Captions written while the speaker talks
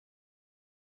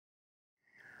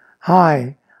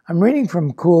Hi, I'm reading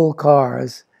from Cool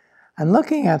Cars, and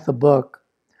looking at the book,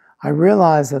 I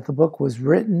realized that the book was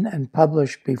written and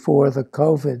published before the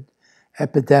COVID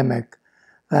epidemic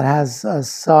that has a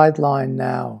sideline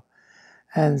now.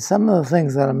 And some of the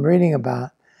things that I'm reading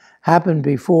about happened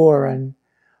before and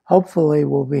hopefully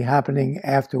will be happening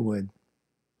afterward.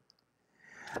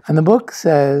 And the book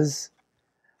says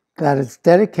that it's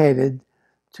dedicated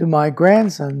to my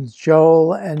grandsons,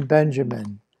 Joel and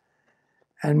Benjamin.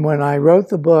 And when I wrote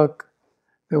the book,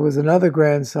 there was another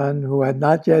grandson who had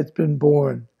not yet been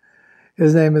born.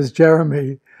 His name is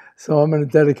Jeremy, so I'm going to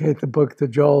dedicate the book to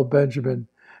Joel, Benjamin,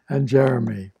 and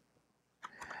Jeremy.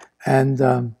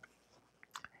 And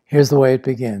here's the way it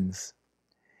begins.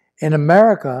 In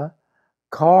America,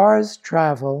 cars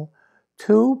travel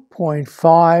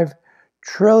 2.5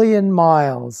 trillion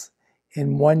miles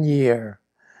in 1 year.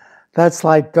 That's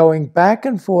like going back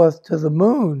and forth to the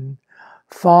moon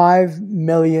 5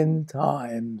 million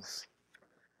times.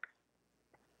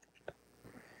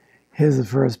 Here's the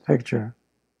first picture.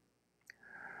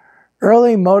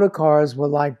 Early motor cars were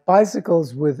like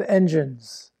bicycles with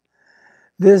engines.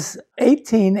 This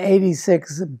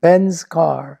 1886 Benz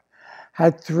car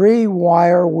had 3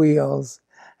 wire wheels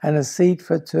and a seat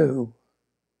for 2.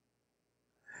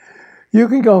 You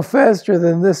can go faster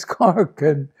than this car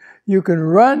can. You can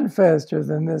run faster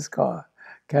than this car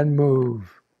can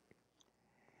move.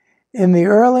 In the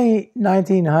early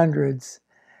 1900s,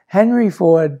 Henry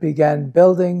Ford began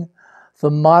building the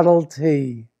Model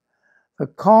T. The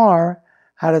car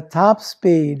had a top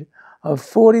speed of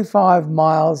 45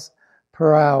 miles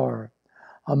per hour.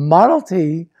 A Model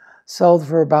T sold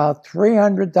for about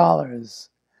 $300.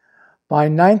 By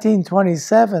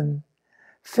 1927,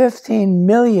 15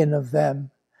 million of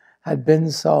them had been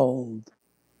sold.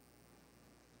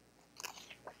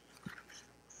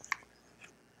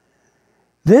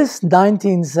 This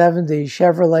 1970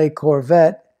 Chevrolet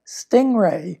Corvette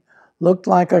Stingray looked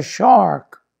like a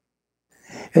shark.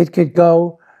 It could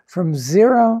go from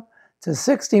 0 to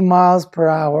 60 miles per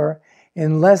hour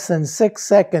in less than 6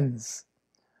 seconds.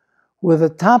 With a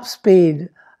top speed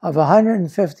of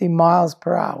 150 miles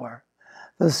per hour,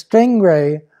 the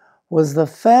Stingray was the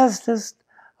fastest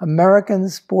American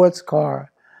sports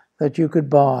car that you could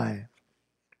buy.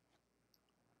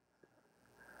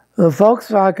 The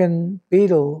Volkswagen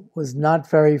Beetle was not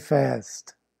very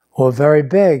fast or very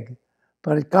big,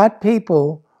 but it got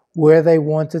people where they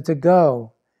wanted to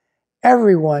go.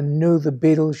 Everyone knew the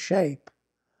Beetle's shape.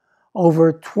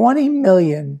 Over 20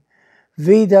 million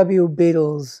VW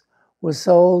Beetles were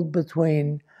sold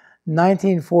between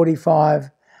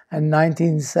 1945 and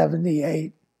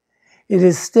 1978. It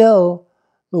is still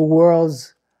the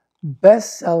world's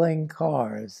best-selling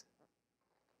cars.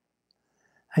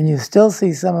 And you still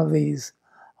see some of these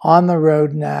on the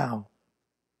road now.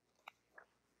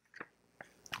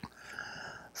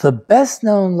 The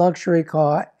best-known luxury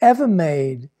car ever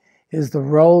made is the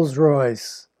Rolls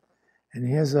Royce. And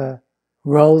here's a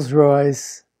Rolls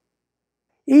Royce.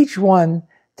 Each one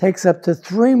takes up to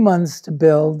 3 months to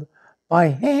build by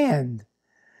hand.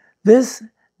 This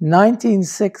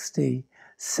 1960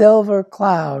 Silver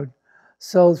Cloud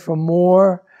sold for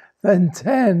more than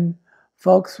 10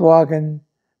 Volkswagen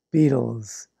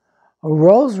Beetles. A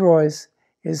Rolls Royce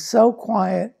is so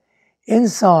quiet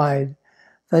inside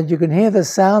that you can hear the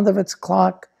sound of its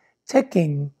clock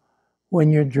ticking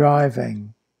when you're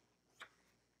driving.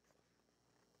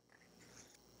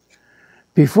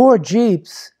 Before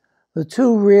Jeeps, the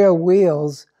 2 rear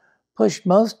wheels pushed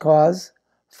most cars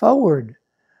forward,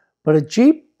 but a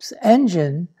Jeep's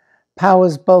engine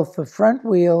powers both the front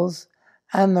wheels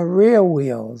and the rear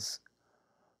wheels.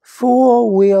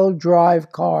 4-wheel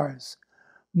drive cars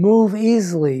move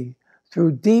easily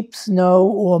through deep snow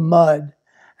or mud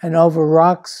and over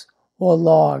rocks or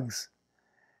logs.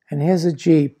 And here's a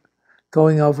Jeep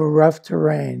going over rough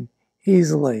terrain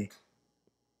easily.